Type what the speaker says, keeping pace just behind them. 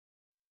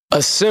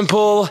A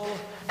simple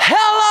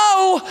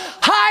hello,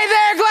 hi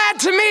there, glad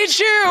to meet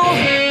you.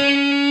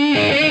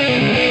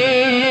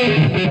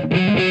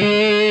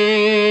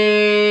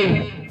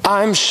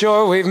 I'm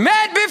sure we've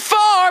met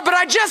before, but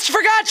I just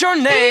forgot your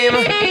name.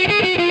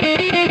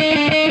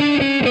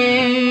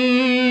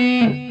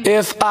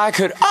 If I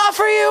could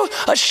offer you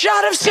a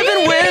shot of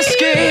sipping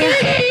whiskey,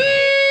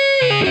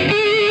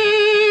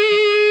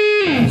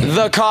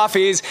 the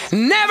coffee's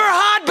never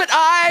hot, but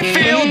I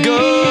feel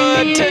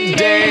good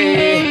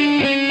today.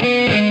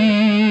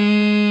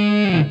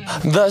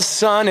 The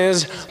sun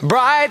is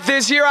bright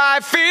this year, I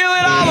feel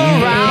it all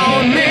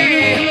around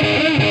me.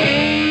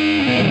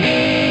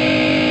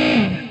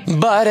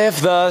 But if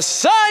the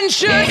sun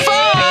should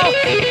fall,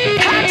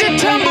 have to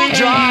tumble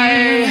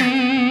dry.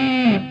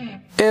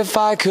 If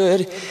I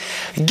could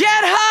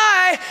get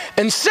high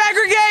and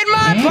segregate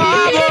my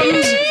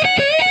problems,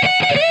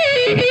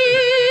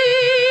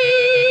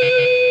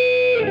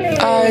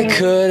 I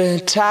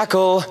could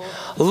tackle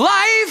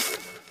life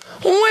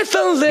with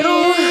a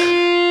little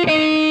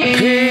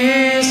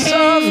peace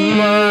of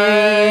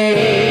mind.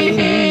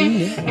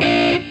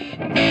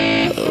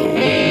 Oh,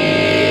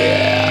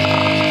 yeah.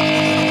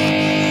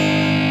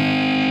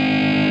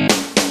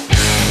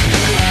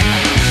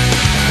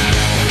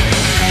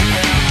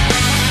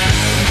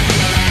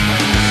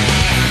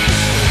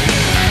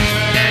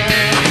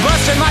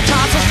 Busted my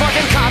tonsils,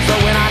 fucking cops, but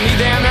when I need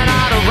them, they're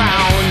not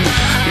around.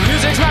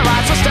 Music's my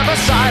right, so step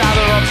aside,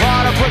 either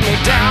applaud or put me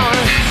down.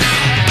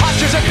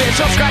 Posture's a bitch,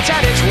 I'll scratch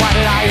that itch. Why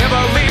did I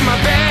ever leave my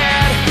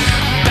bed?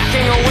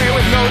 Backing away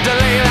with no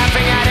delay,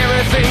 laughing at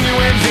everything you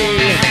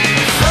envy.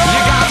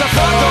 You got to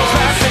fuck those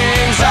bad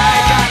things. I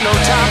ain't got no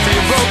time for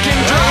your broken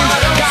dreams.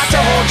 Got to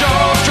hold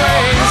your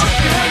strings.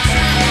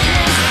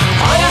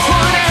 I just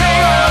wanna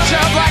hang on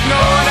up like no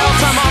one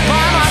else. I'm all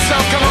by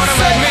myself, come on and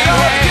let me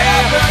hang.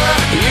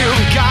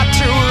 You've got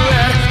to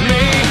let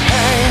me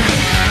hang.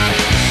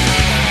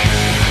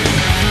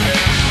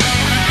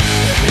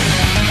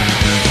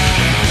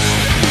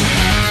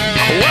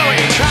 Well, we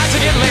tried to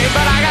get laid,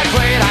 but I got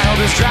played. I hope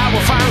this drought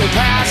will finally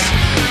pass.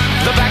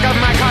 The back of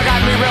my car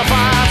got me real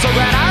far. I'm so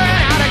glad I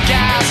ran out of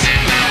gas.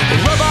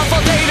 Rub off all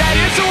day, that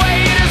is the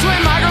way it is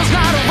when my girl's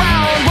not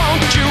around.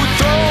 Won't you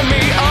throw me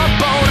a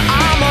bone?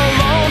 I'm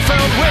alone,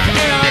 filled with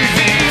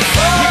envy.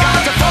 You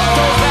got to fuck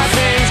those bad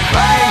things.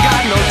 I ain't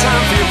got no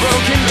time for your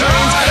broken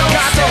dreams.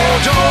 Got to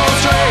hold your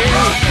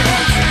strings.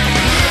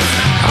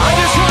 I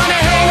just wanna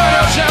hang on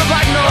your shelf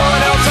like no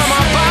one else. I'm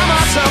all by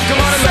myself,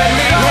 come on and let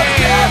me hang.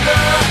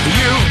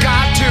 You've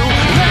got to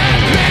let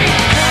me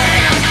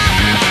hang.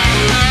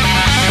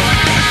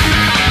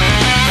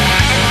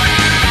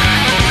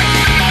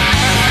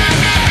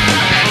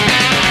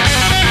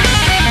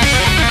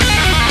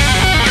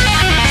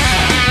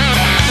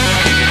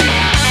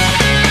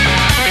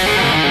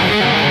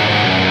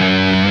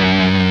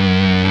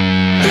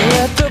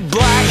 Let the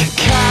black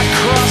cat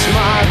cross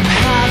my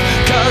path,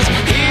 'cause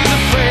he's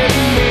afraid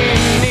of me.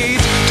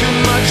 Needs too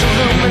much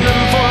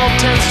aluminum foil,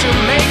 tends to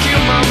make you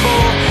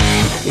mumble.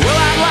 Well,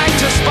 I'd like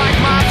to spike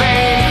my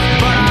vein,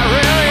 but I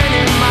really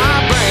need my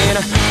brain.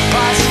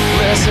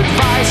 Priceless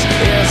advice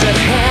is at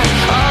hand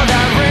of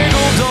that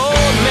wrinkled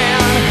old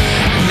man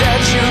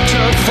that you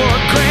took for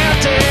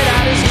granted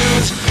at his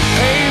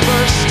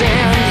newspaper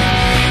stand.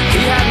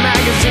 He had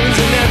magazines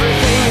and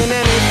everything and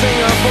anything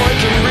a boy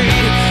can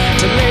read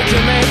to make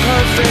him a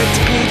perfect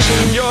peach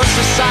in your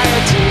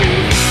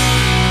society.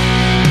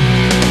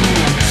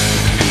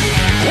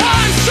 Well,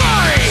 I'm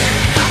sorry,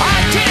 I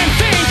didn't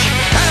think,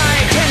 and I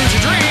intend to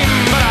dream,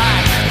 but I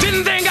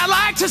didn't think I'd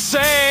like to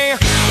say.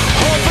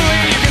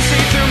 Hopefully you can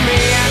see through me,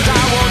 and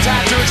I won't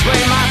have to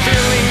explain my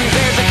feelings.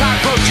 There's a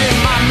cockroach in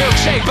my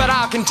milkshake, but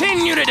I'll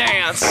continue to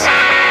dance.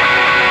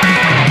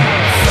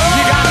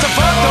 You got to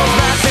fuck those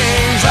bad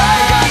things. I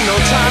ain't got no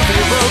time for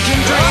your broken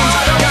dreams.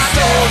 Got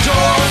to hold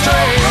your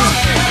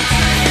strings.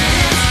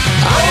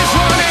 I just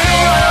wanna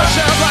hang on your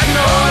shelf like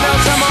no one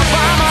else. I'm all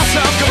by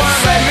myself, come on,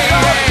 let me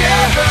hang.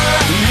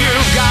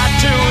 You've got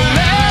to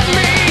let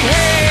me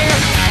hang.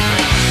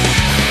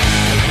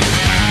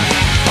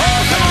 Oh,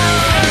 come on,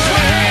 let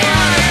me hang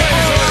on.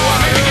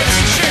 Maybe get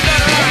some shit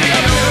done around the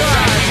other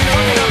side. You know,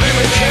 I don't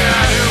really care.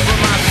 I do, but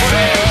my foot,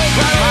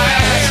 my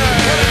ass,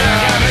 get it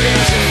out.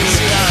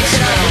 See how it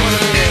smells.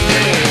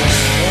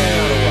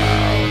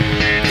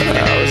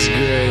 That was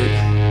great.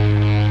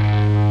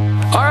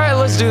 Alright,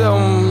 let's do that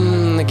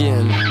one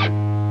again.